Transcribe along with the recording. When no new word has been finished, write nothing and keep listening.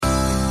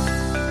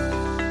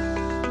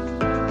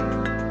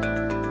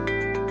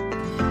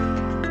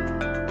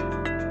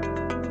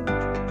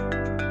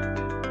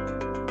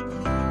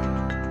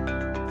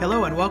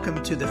Hello and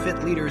welcome to the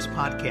Fit Leaders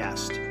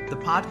Podcast, the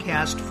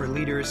podcast for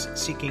leaders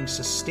seeking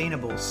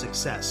sustainable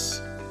success.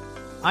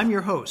 I'm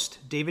your host,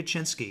 David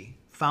Chinsky,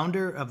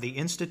 founder of the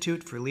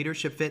Institute for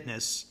Leadership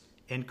Fitness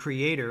and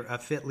creator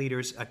of Fit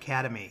Leaders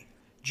Academy.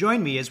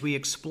 Join me as we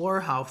explore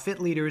how fit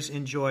leaders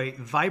enjoy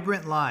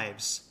vibrant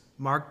lives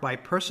marked by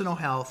personal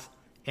health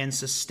and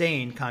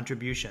sustained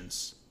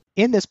contributions.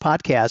 In this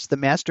podcast, the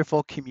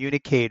Masterful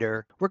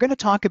Communicator, we're going to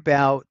talk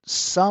about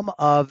some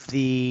of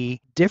the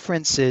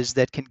differences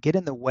that can get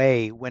in the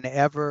way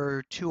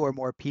whenever two or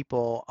more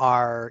people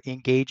are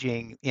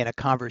engaging in a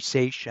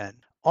conversation.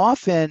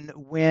 Often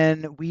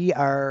when we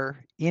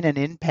are in an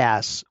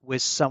impasse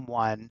with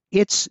someone,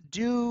 it's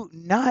due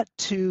not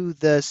to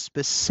the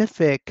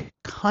specific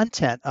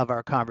content of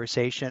our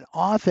conversation.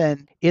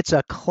 Often it's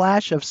a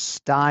clash of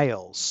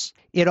styles.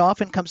 It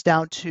often comes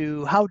down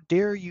to, how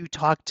dare you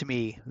talk to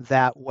me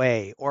that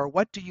way? Or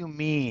what do you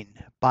mean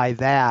by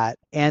that?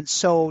 And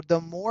so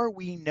the more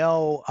we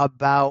know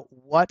about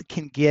what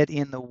can get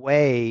in the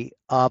way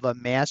of a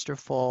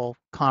masterful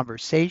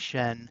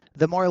conversation,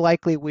 the more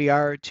likely we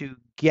are to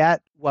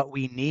get what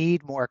we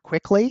need more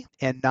quickly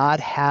and not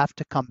have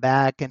to come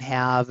back and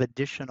have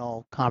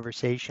additional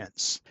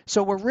conversations.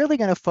 So we're really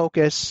going to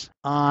focus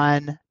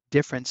on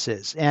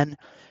differences. And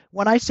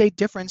when I say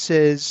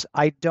differences,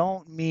 I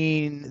don't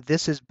mean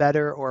this is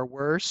better or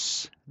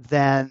worse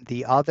than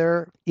the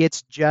other.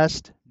 It's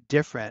just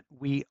different.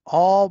 We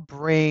all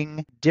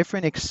bring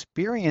different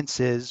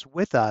experiences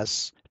with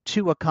us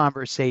to a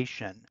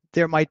conversation.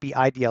 There might be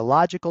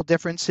ideological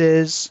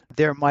differences.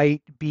 There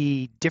might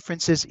be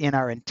differences in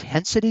our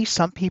intensity.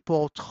 Some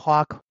people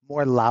talk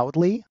more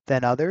loudly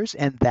than others,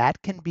 and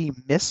that can be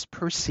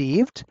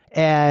misperceived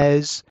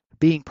as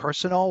being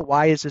personal.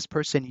 Why is this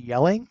person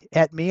yelling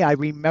at me? I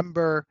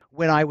remember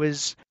when I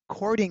was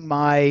courting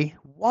my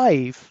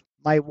wife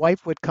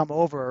would come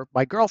over,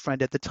 my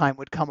girlfriend at the time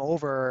would come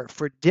over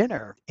for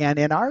dinner. And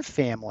in our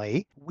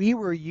family, we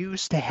were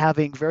used to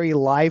having very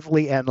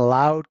lively and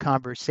loud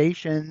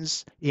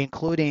conversations,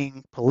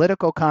 including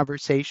political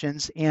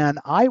conversations. And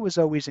I was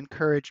always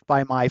encouraged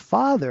by my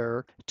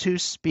father to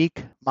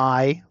speak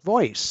my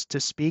voice, to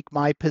speak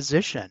my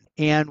position.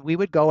 And we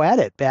would go at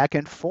it back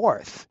and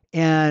forth.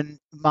 And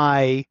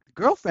my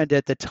girlfriend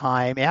at the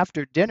time,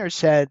 after dinner,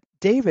 said,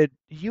 "David,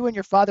 you and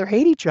your father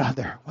hate each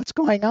other. What's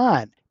going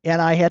on?"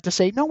 And I had to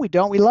say, "No, we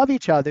don't. We love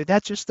each other.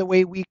 That's just the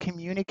way we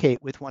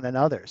communicate with one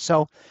another."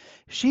 So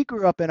she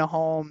grew up in a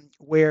home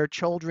where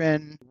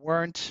children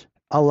weren't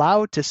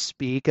allowed to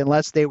speak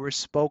unless they were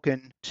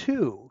spoken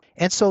to.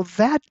 And so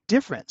that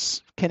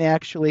difference can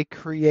actually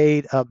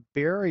create a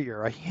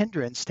barrier, a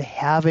hindrance to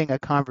having a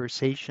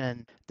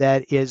conversation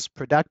that is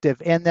productive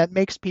and that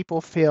makes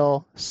people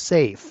feel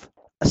safe.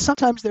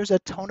 Sometimes there's a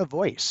tone of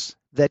voice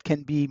that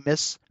can be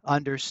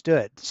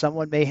misunderstood.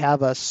 Someone may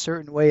have a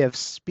certain way of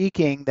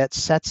speaking that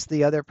sets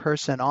the other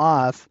person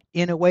off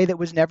in a way that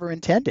was never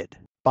intended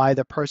by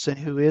the person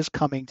who is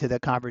coming to the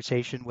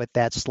conversation with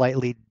that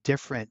slightly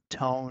different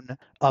tone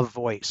of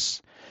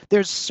voice.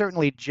 There's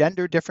certainly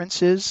gender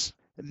differences.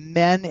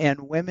 Men and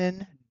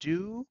women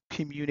do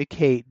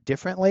communicate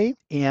differently,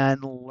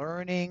 and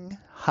learning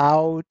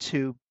how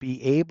to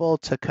be able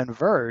to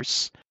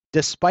converse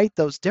despite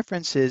those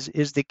differences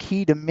is the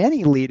key to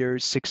many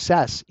leaders'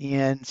 success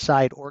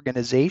inside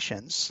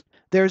organizations.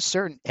 There's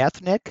certain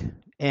ethnic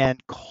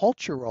and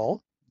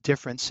cultural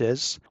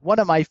differences. One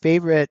of my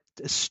favorite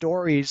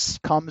stories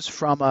comes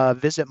from a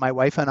visit my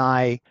wife and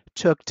I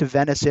took to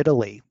Venice,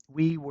 Italy.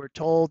 We were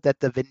told that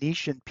the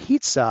Venetian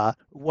pizza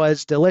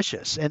was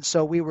delicious. And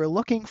so we were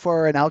looking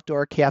for an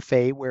outdoor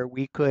cafe where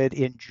we could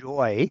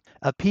enjoy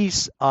a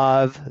piece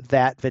of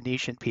that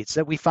Venetian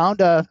pizza. We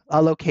found a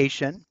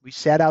location. We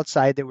sat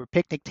outside. There were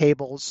picnic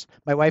tables.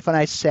 My wife and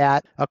I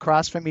sat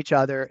across from each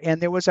other,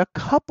 and there was a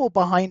couple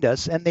behind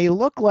us, and they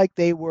looked like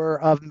they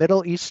were of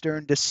Middle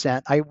Eastern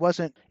descent. I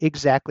wasn't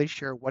exactly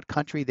sure what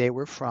country they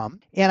were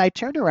from. And I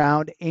turned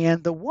around,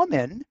 and the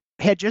woman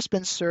had just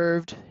been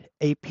served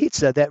a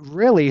pizza that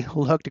really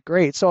looked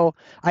great. So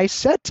I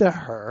said to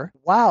her,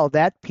 "Wow,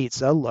 that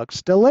pizza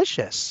looks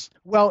delicious."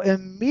 Well,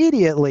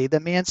 immediately the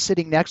man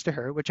sitting next to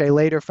her, which I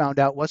later found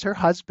out was her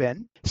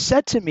husband,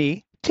 said to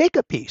me, "Take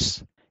a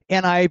piece."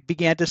 And I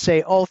began to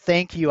say, "Oh,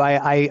 thank you,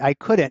 I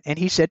couldn't." And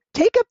he said,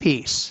 "Take a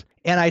piece."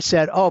 And I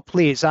said, "Oh,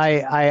 please,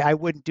 I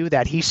wouldn't do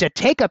that." He said,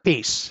 "Take a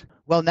piece."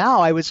 Well, now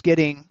I was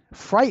getting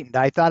frightened.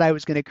 I thought I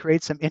was going to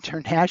create some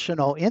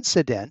international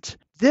incident.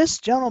 This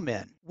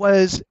gentleman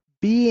was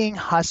being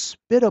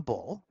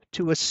hospitable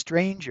to a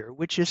stranger,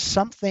 which is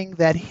something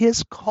that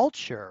his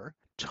culture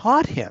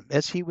taught him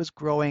as he was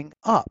growing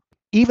up.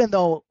 Even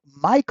though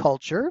my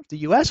culture, the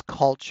U.S.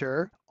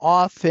 culture,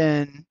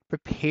 often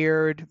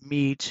prepared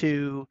me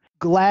to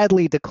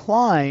gladly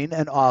decline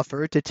an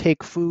offer to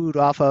take food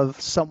off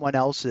of someone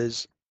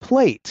else's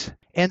plate.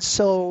 And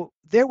so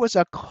there was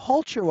a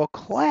cultural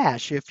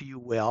clash, if you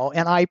will,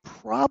 and I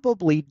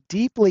probably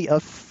deeply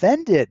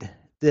offended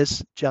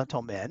this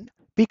gentleman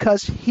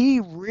because he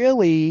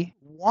really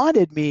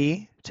wanted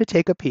me to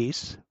take a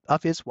piece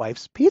of his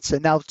wife's pizza.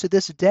 Now, to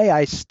this day,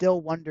 I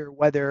still wonder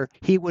whether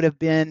he would have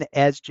been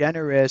as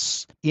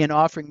generous in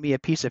offering me a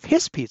piece of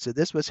his pizza.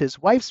 This was his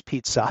wife's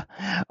pizza.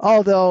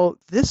 Although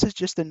this is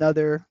just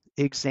another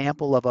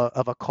example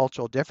of a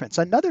cultural difference.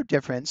 Another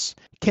difference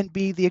can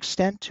be the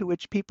extent to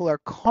which people are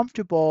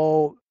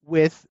comfortable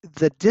with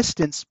the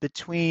distance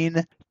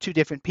between two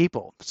different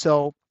people.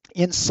 So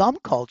in some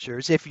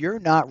cultures, if you're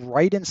not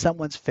right in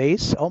someone's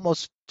face,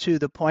 almost to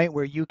the point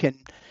where you can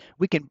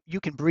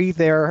breathe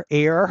their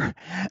air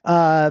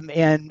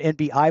and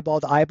be eyeball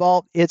to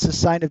eyeball, it's a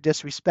sign of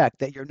disrespect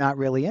that you're not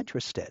really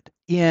interested.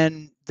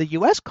 In the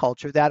U.S.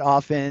 culture, that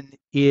often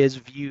is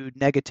viewed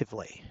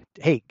negatively.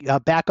 Hey,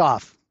 back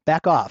off.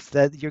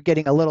 That you're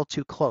getting a little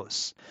too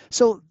close.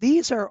 So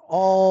these are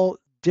all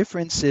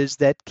differences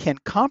that can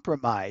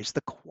compromise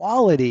the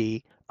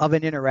quality of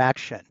an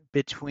interaction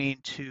between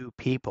two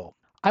people.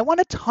 I want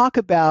to talk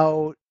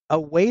about a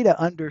way to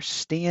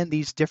understand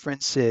these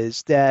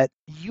differences that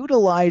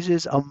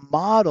utilizes a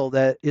model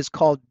that is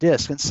called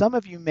DISC. And some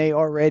of you may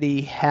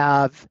already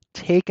have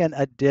taken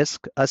a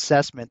DISC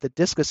assessment. The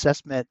DISC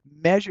assessment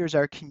measures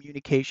our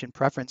communication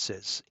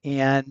preferences.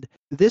 And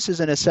this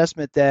is an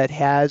assessment that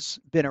has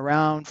been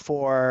around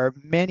for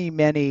many,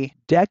 many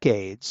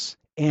decades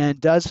and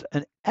does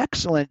an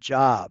excellent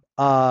job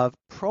of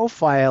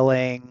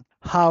profiling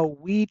how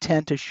we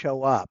tend to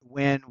show up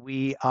when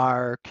we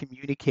are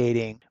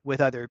communicating with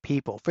other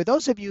people. For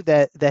those of you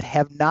that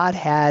have not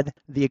had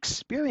the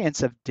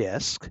experience of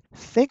DISC,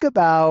 think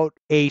about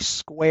a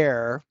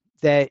square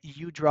that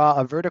you draw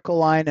a vertical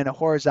line and a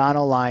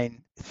horizontal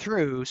line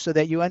through so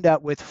that you end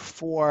up with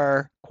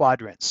four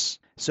quadrants.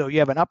 So you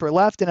have an upper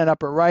left and an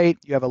upper right,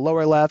 you have a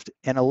lower left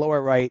and a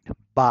lower right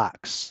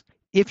box.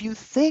 If you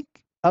think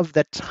of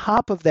the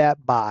top of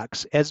that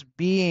box as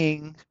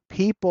being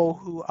people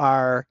who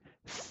are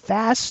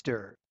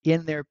faster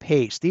in their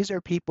pace. These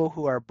are people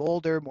who are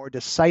bolder, more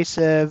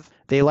decisive.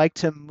 They like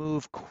to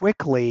move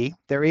quickly.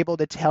 They're able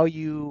to tell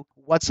you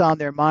what's on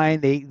their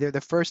mind. They're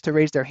the first to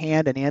raise their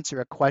hand and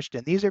answer a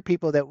question. These are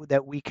people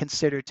that we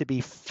consider to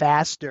be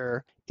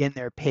faster in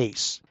their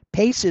pace.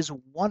 Pace is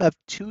one of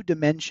two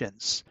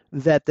dimensions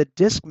that the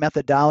DISC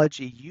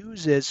methodology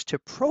uses to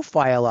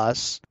profile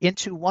us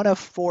into one of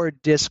four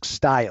DISC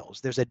styles.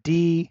 There's a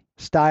D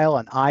style,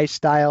 an I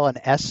style, an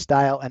S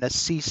style, and a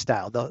C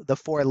style, the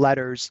four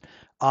letters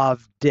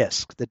of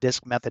DISC, the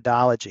DISC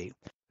methodology.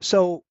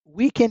 So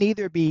we can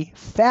either be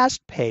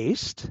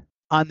fast-paced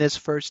on this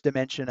first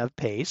dimension of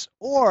pace,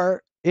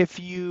 or if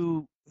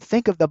you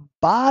think of the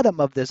bottom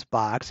of this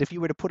box, if you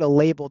were to put a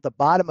label at the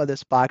bottom of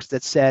this box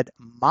that said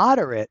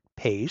moderate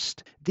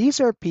paced, these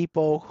are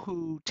people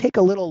who take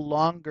a little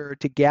longer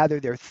to gather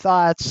their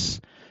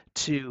thoughts,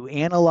 to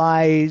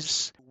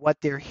analyze what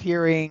they're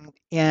hearing,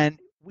 and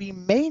we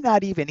may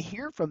not even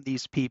hear from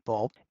these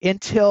people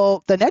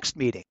until the next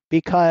meeting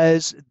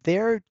because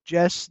they're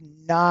just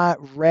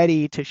not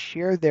ready to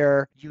share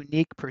their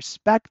unique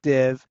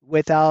perspective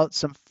without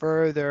some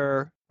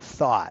further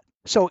thought.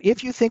 So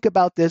if you think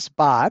about this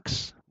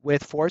box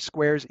with four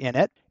squares in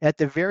it, at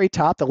the very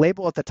top, the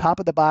label at the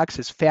top of the box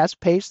is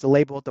fast-paced. The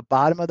label at the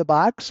bottom of the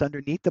box,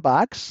 underneath the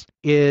box,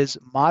 is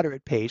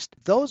moderate-paced.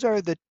 Those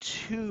are the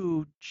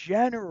two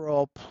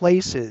general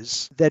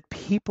places that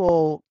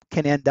people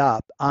can end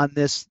up on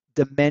this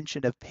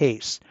dimension of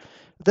pace.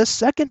 The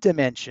second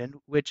dimension,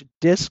 which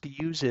DISC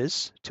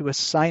uses to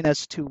assign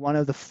us to one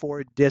of the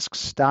four DISC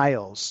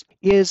styles,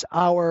 is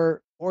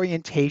our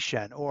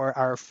orientation or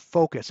our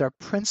focus, our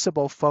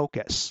principal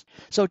focus.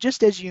 So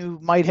just as you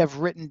might have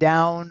written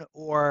down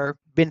or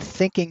been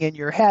thinking in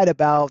your head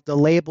about the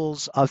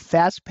labels of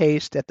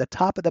fast-paced at the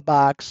top of the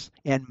box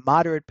and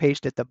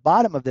moderate-paced at the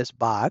bottom of this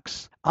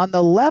box, on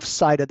the left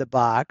side of the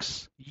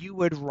box, you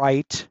would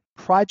write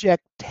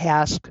project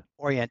task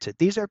oriented.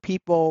 These are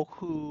people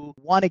who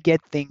want to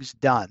get things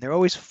done. They're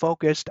always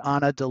focused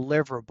on a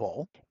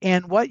deliverable.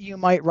 And what you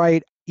might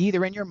write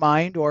either in your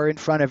mind or in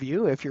front of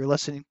you, if you're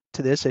listening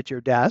to this at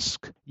your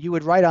desk, you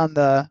would write on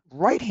the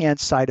right-hand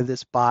side of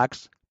this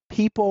box,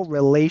 people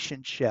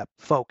relationship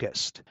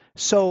focused.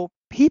 So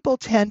people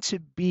tend to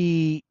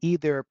be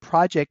either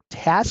project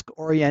task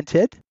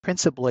oriented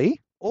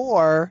principally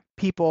or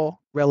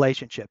people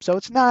relationship. So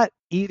it's not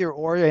either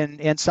or,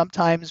 and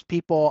sometimes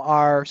people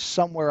are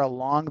somewhere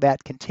along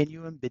that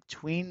continuum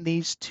between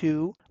these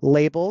two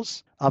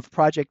labels of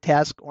project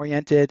task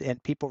oriented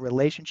and people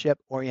relationship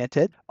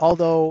oriented,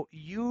 although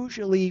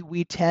usually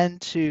we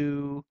tend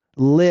to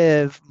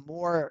live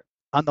more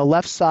on the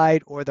left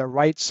side or the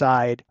right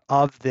side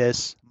of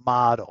this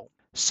model.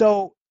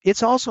 So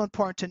it's also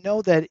important to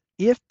know that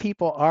if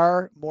people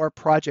are more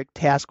project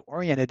task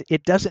oriented,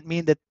 it doesn't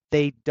mean that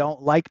they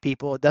don't like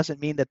people. It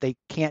doesn't mean that they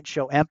can't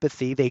show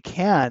empathy. They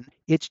can.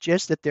 It's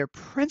just that their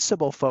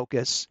principal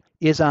focus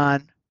is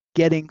on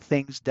getting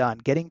things done,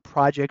 getting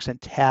projects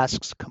and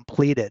tasks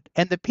completed.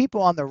 And the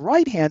people on the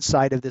right-hand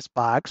side of this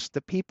box,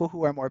 the people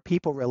who are more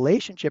people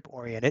relationship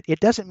oriented, it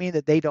doesn't mean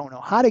that they don't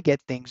know how to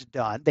get things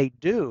done. They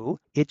do.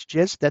 It's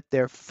just that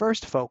their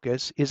first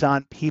focus is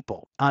on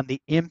people, on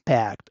the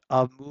impact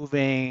of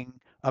moving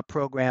a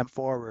program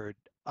forward,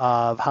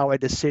 of how a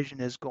decision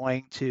is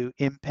going to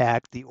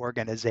impact the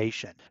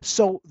organization.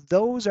 So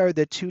those are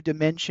the two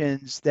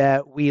dimensions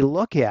that we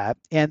look at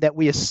and that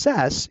we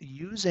assess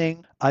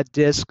using a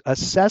DISC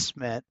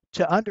assessment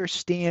to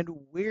understand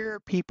where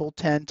people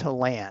tend to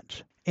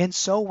land. And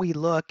so we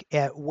look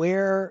at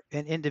where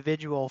an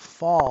individual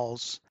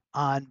falls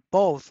on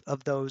both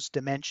of those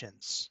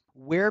dimensions.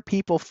 Where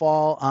people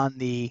fall on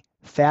the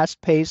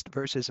fast-paced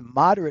versus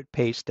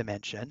moderate-paced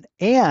dimension,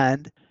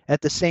 and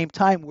at the same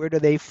time, where do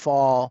they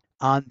fall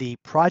on the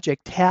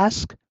project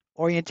task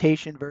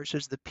orientation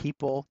versus the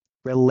people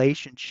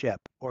relationship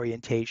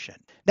orientation?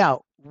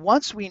 Now,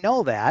 once we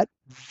know that,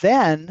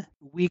 then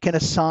we can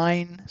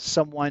assign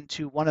someone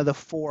to one of the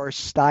four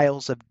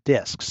styles of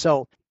DISC.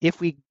 So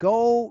if we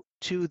go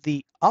to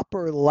the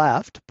upper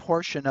left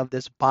portion of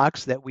this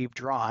box that we've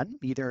drawn,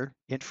 either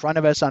in front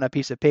of us on a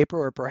piece of paper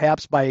or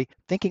perhaps by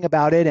thinking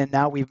about it, and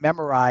now we've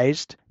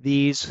memorized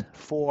these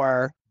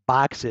four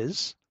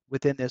boxes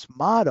within this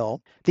model,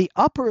 the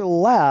upper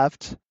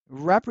left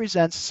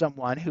represents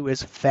someone who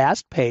is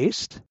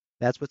fast-paced.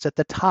 That's what's at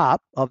the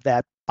top of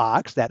that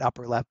box, that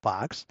upper left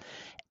box,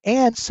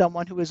 and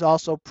someone who is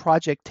also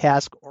project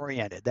task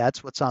oriented.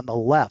 That's what's on the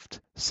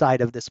left side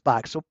of this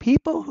box. So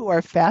people who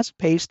are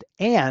fast-paced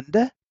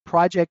and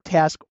project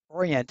task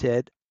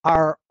oriented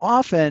are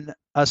often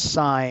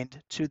assigned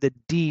to the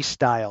D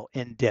style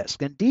in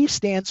DISC. And D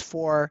stands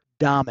for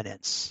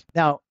dominance.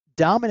 Now,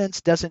 dominance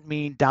doesn't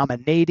mean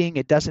dominating.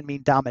 It doesn't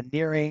mean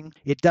domineering.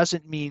 It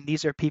doesn't mean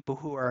these are people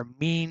who are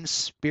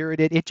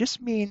mean-spirited. It just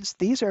means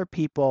these are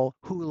people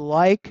who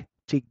like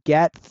to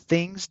get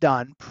things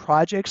done,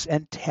 projects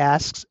and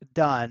tasks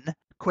done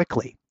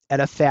quickly at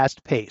a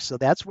fast pace. So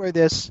that's where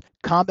this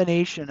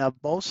combination of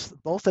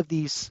both of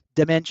these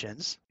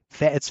dimensions,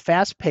 it's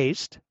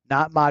fast-paced,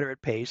 not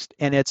moderate-paced,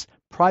 and it's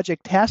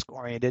project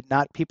task-oriented,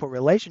 not people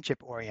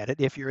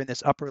relationship-oriented, if you're in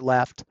this upper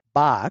left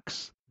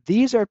box.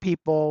 These are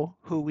people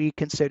who we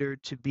consider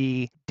to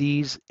be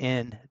Ds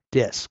in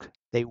DISC.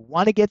 They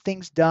want to get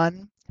things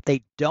done.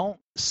 They don't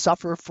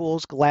suffer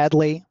fools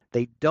gladly.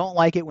 They don't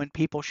like it when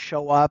people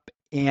show up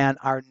and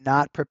are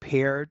not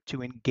prepared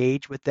to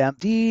engage with them.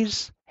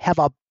 These have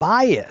a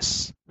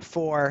bias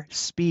for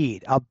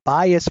speed, a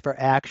bias for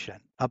action,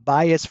 a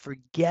bias for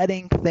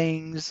getting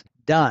things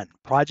done,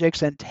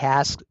 projects and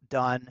tasks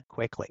done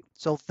quickly.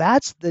 So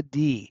that's the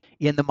D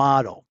in the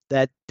model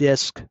that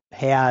DISC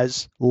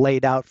has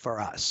laid out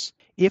for us.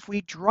 If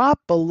we drop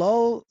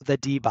below the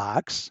D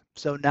box,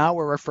 so now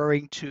we're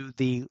referring to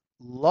the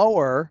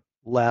lower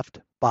left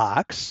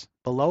box,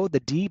 below the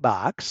D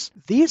box,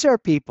 these are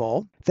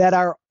people that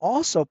are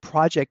also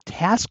project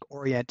task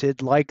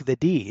oriented like the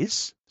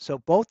Ds. So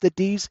both the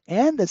Ds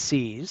and the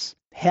Cs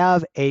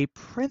have a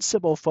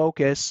principal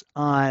focus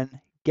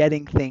on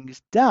getting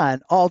things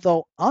done,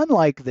 although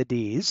unlike the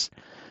Ds,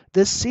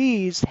 the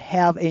Cs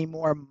have a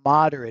more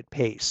moderate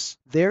pace.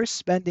 They're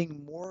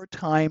spending more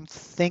time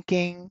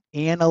thinking,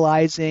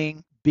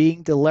 analyzing,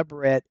 being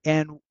deliberate,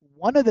 and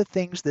one of the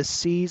things the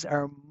Cs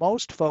are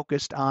most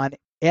focused on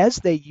as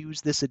they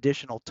use this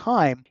additional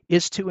time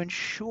is to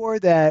ensure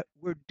that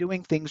we're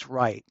doing things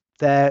right,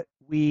 that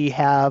we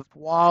have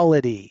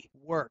quality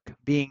work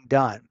being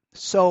done.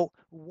 So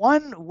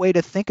one way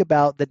to think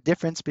about the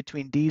difference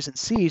between Ds and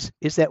Cs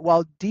is that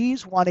while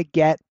Ds want to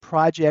get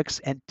projects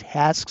and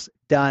tasks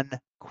done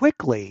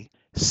quickly,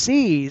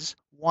 Cs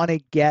want to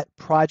get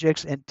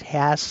projects and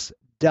tasks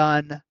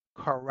done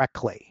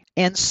correctly.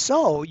 And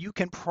so you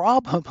can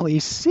probably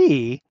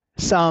see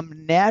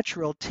some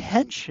natural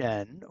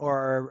tension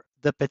or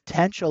the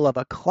potential of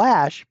a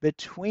clash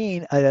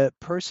between a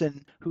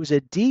person who's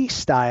a D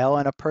style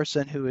and a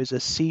person who is a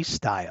C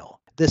style.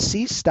 The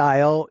C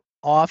style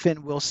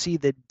often will see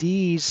the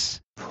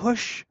D's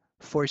push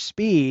for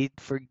speed,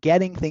 for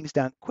getting things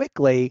done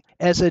quickly,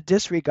 as a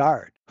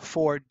disregard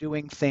for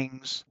doing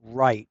things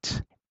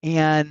right.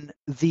 And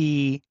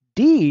the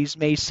D's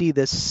may see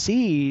the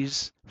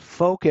C's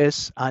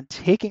focus on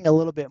taking a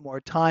little bit more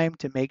time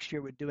to make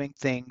sure we're doing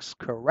things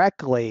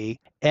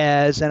correctly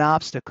as an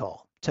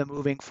obstacle to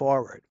moving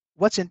forward.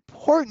 What's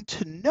important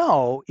to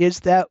know is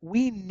that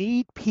we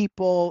need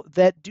people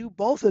that do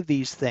both of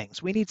these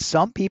things. We need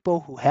some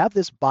people who have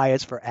this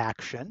bias for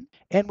action,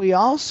 and we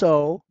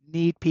also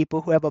need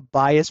people who have a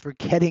bias for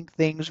getting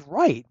things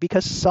right,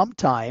 because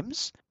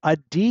sometimes a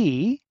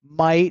D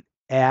might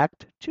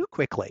act too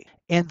quickly.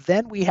 And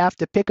then we have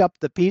to pick up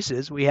the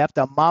pieces. We have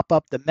to mop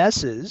up the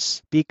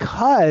messes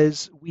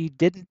because we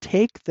didn't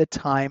take the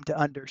time to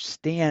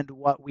understand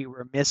what we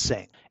were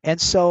missing. And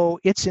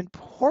so it's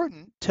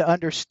important to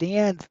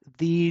understand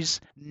these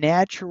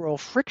natural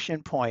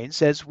friction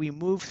points as we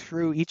move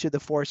through each of the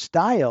four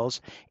styles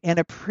and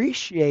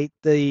appreciate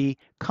the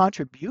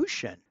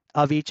contribution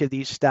of each of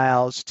these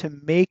styles to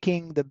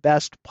making the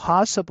best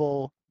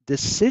possible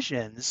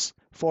decisions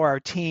for our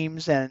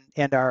teams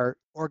and our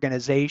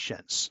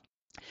organizations.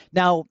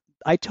 Now,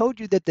 I told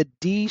you that the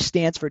D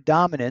stands for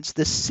dominance.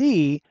 The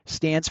C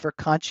stands for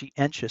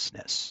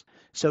conscientiousness.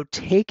 So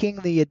taking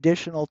the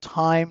additional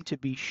time to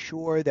be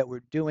sure that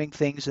we're doing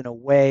things in a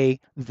way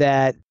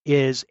that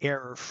is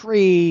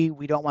error-free.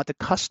 We don't want the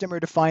customer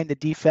to find the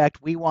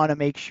defect. We want to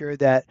make sure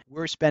that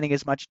we're spending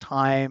as much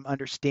time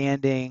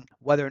understanding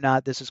whether or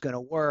not this is going to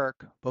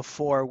work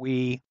before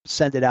we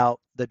send it out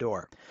the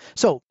door.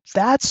 So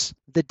that's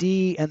the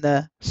D and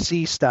the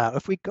C style.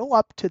 If we go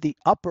up to the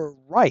upper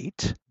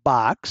right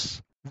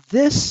box,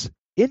 this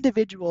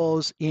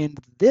individuals in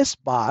this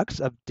box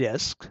of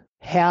disc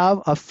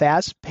have a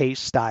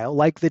fast-paced style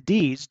like the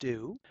D's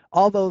do,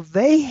 although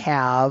they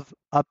have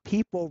a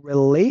people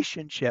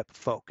relationship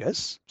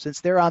focus.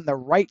 Since they're on the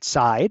right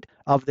side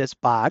of this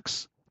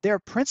box, their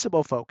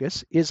principal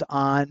focus is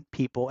on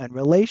people and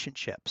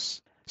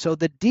relationships. So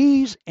the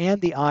D's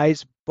and the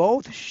I's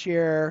both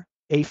share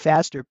a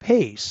faster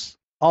pace,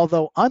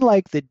 although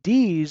unlike the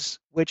D's,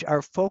 which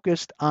are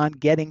focused on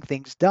getting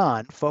things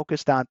done,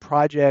 focused on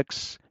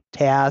projects,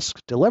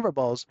 tasks,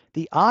 deliverables,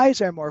 the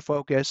I's are more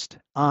focused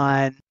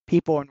on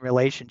people and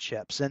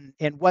relationships.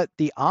 And what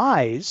the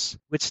I's,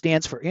 which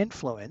stands for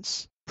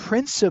influence,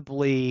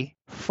 principally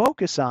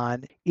focus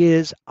on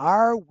is,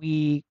 are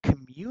we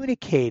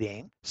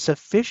communicating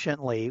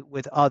sufficiently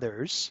with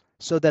others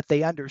so that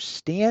they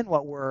understand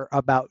what we're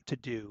about to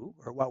do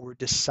or what we're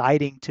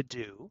deciding to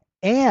do?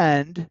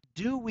 And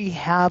do we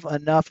have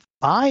enough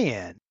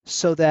buy-in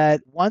so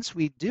that once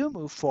we do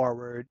move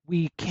forward,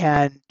 we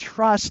can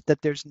trust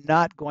that there's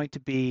not going to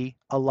be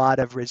a lot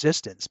of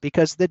resistance?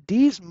 Because the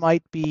D's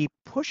might be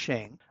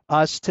pushing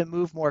us to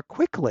move more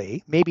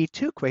quickly, maybe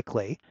too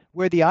quickly,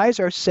 where the I's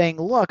are saying,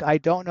 look, I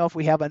don't know if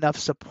we have enough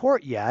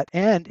support yet.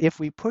 And if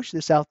we push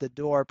this out the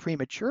door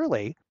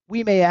prematurely,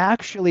 we may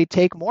actually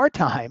take more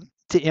time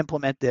to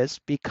implement this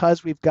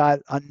because we've got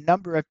a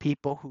number of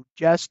people who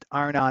just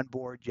aren't on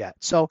board yet.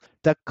 So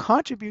the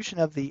contribution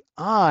of the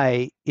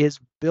I is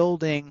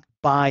building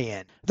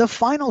buy-in. The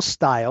final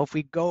style, if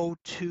we go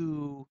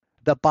to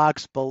the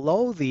box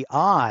below the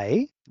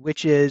I,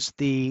 which is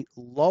the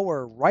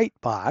lower right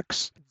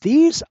box,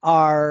 these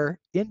are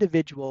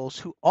individuals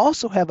who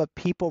also have a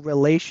people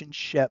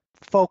relationship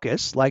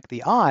focus like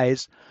the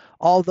I's,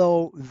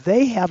 although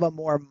they have a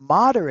more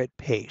moderate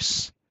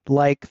pace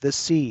like the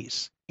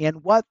C's.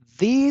 And what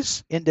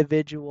these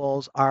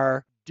individuals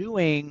are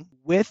doing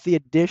with the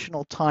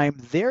additional time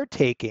they're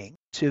taking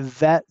to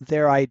vet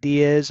their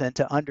ideas and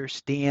to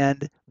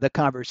understand the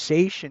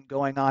conversation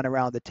going on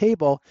around the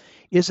table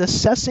is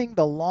assessing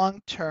the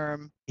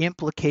long-term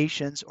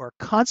implications or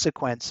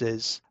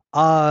consequences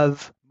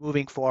of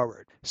moving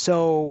forward.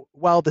 So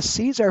while the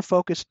C's are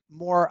focused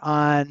more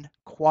on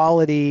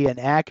quality and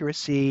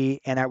accuracy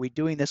and are we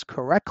doing this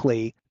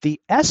correctly, the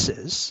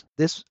S's,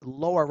 this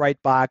lower right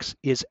box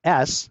is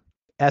S.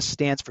 S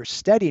stands for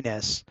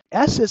steadiness.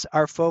 S's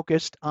are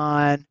focused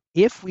on,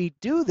 if we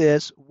do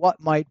this, what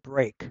might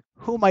break?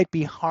 Who might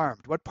be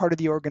harmed? What part of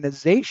the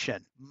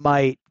organization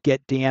might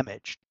get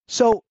damaged?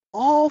 So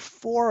all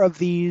four of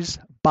these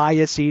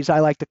biases, I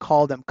like to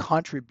call them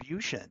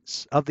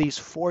contributions of these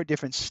four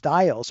different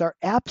styles, are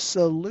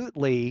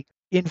absolutely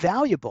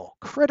invaluable,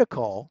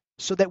 critical,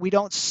 so that we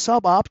don't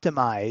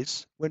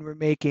sub-optimize when we're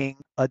making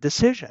a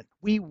decision.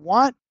 We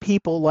want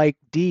people like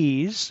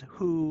D's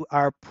who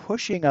are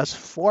pushing us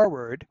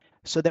forward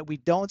so that we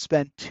don't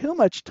spend too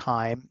much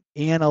time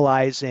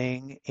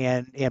analyzing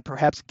and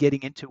perhaps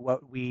getting into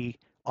what we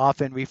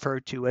often refer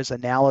to as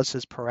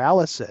analysis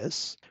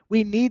paralysis.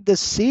 We need the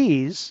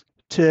C's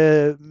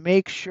to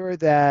make sure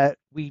that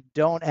we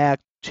don't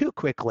act too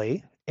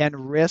quickly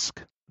and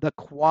risk the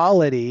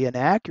quality and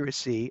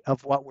accuracy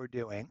of what we're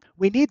doing.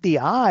 We need the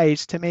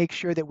I's to make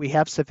sure that we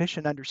have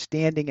sufficient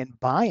understanding and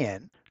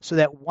buy-in so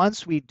that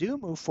once we do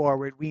move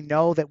forward, we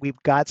know that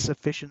we've got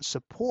sufficient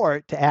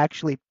support to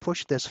actually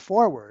push this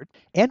forward.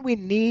 And we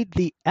need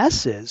the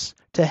S's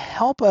to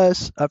help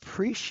us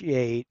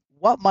appreciate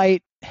what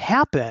might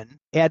happen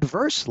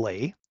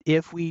adversely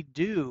if we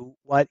do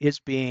what is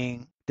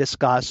being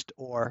discussed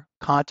or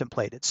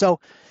contemplated. So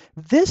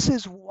this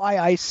is why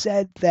I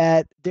said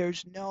that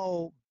there's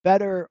no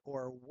better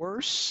or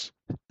worse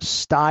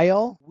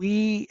style.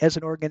 We as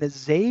an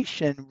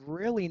organization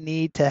really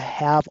need to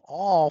have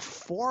all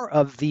four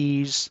of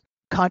these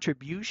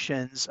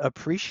contributions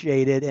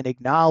appreciated and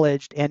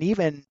acknowledged and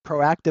even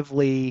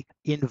proactively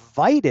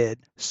invited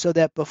so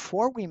that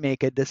before we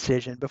make a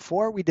decision,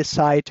 before we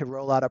decide to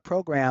roll out a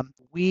program,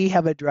 we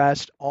have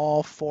addressed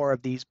all four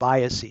of these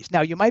biases.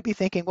 Now, you might be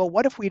thinking, well,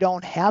 what if we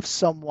don't have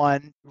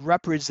someone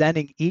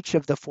representing each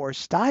of the four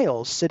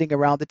styles sitting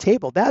around the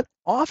table? That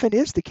often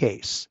is the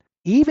case.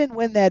 Even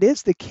when that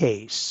is the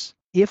case,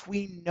 if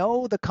we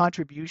know the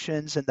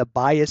contributions and the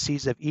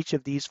biases of each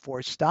of these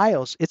four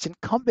styles, it's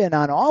incumbent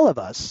on all of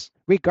us,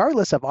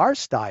 regardless of our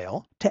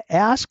style, to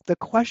ask the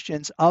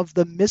questions of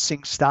the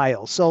missing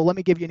style. So let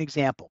me give you an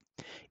example.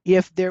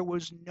 If there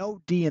was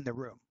no D in the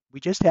room, we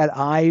just had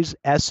I's,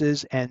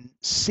 S's, and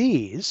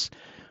C's,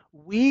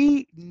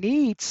 we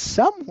need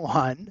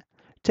someone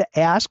to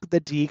ask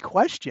the D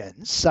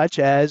questions, such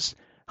as,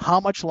 how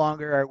much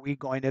longer are we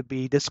going to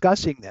be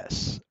discussing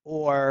this?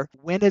 Or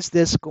when is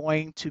this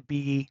going to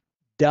be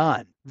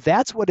done?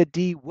 That's what a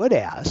D would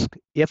ask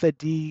if a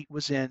D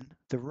was in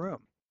the room.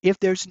 If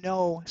there's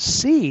no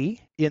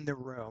C in the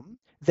room,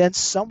 then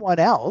someone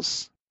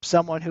else,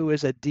 someone who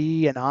is a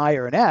D, an I,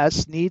 or an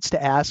S, needs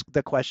to ask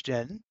the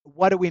question,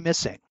 what are we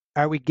missing?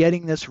 Are we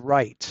getting this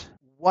right?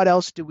 What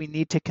else do we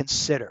need to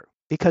consider?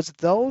 Because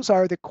those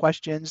are the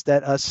questions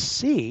that a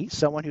C,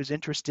 someone who's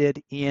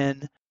interested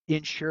in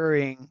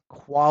ensuring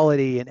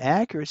quality and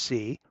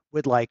accuracy,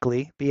 would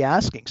likely be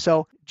asking.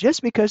 So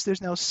just because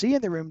there's no C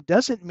in the room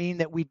doesn't mean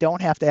that we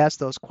don't have to ask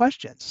those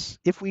questions.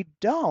 If we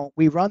don't,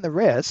 we run the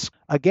risk,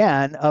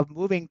 again, of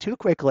moving too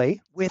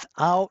quickly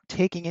without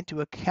taking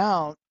into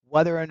account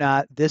whether or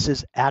not this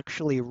is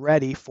actually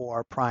ready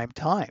for prime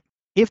time.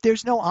 If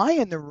there's no I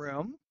in the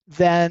room,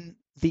 then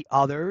the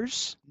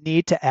others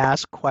need to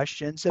ask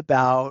questions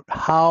about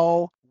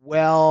how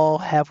well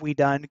have we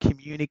done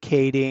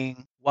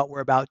communicating what we're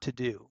about to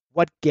do?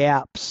 What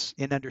gaps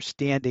in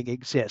understanding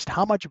exist?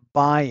 How much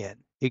buy-in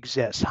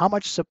exists? How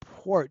much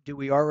support do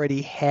we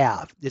already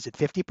have? Is it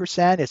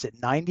 50%? Is it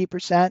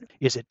 90%?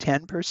 Is it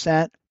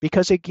 10%?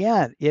 Because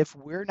again, if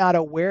we're not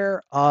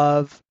aware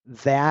of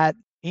that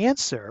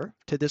answer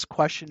to this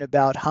question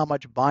about how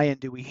much buy-in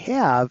do we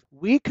have,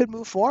 we could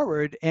move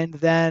forward and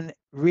then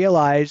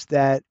realize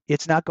that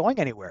it's not going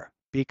anywhere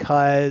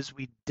because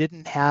we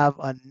didn't have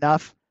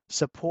enough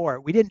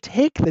support. We didn't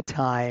take the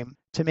time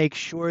to make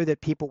sure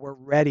that people were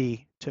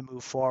ready to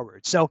move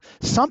forward. So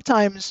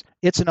sometimes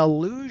it's an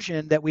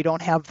illusion that we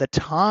don't have the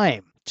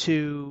time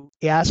to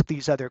ask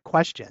these other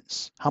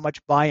questions. How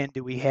much buy-in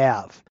do we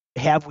have?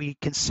 Have we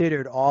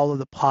considered all of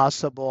the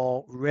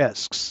possible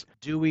risks?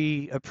 Do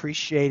we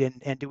appreciate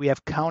and do we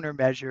have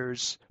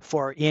countermeasures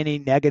for any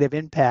negative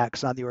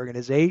impacts on the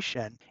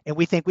organization? And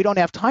we think we don't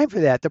have time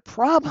for that. The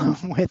problem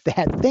with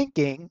that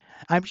thinking,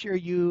 I'm sure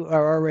you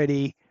are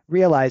already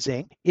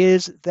realizing,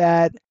 is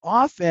that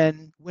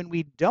often when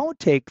we don't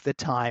take the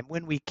time,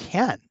 when we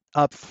can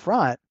up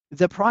front,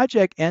 the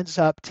project ends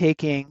up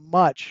taking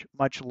much,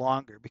 much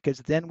longer because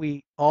then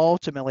we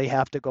ultimately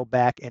have to go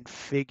back and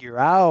figure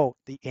out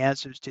the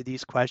answers to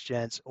these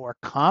questions or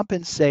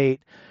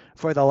compensate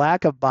for the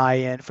lack of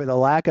buy-in, for the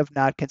lack of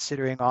not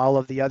considering all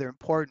of the other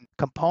important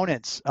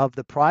components of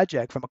the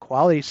project from a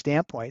quality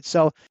standpoint.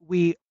 So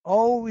we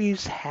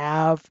always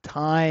have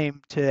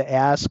time to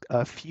ask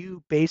a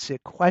few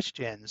basic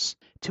questions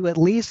to at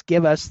least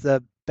give us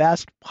the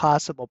best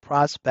possible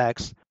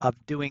prospects of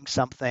doing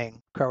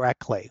something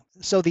correctly.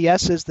 So the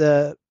S is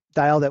the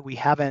dial that we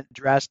haven't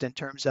addressed in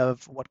terms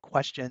of what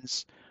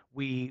questions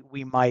we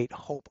might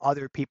hope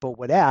other people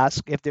would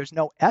ask. If there's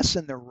no S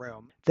in the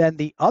room, then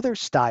the other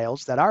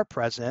styles that are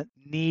present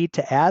need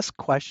to ask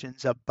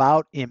questions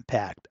about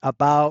impact,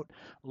 about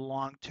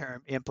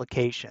long-term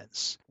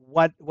implications.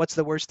 What's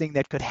the worst thing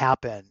that could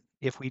happen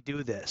if we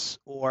do this?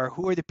 Or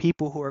who are the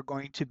people who are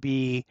going to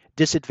be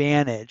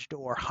disadvantaged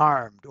or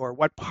harmed? Or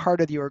what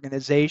part of the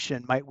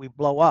organization might we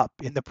blow up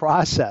in the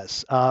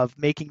process of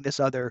making this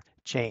other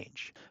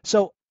change?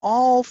 So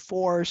all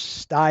four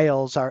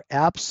styles are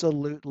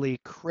absolutely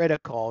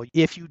critical.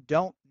 If you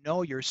don't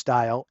know your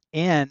style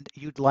and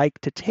you'd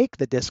like to take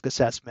the DISC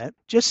assessment,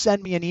 just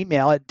send me an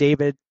email at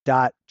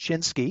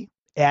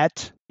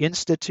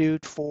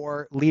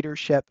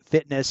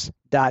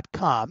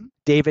david.chinsky@instituteforleadershipfitness.com,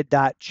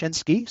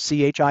 david.chinsky,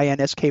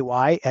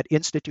 CHINSKY, at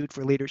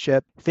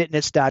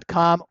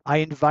instituteforleadershipfitness.com. I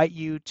invite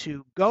you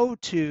to go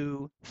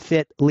to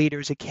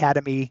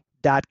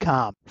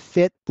fitleadersacademy.com,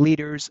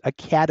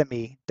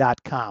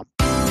 fitleadersacademy.com.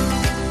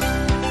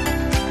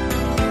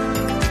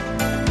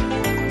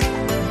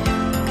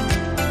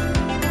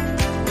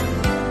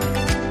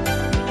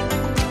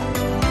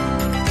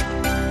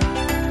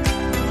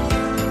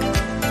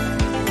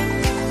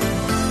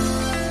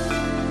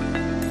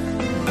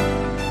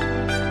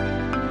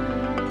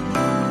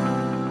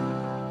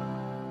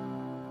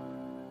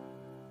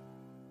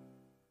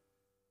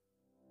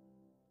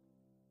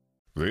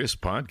 This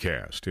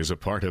podcast is a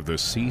part of the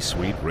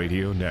C-Suite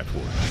Radio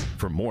Network.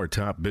 For more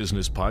top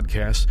business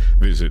podcasts,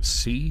 visit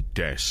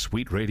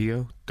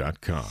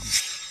c-suiteradio.com.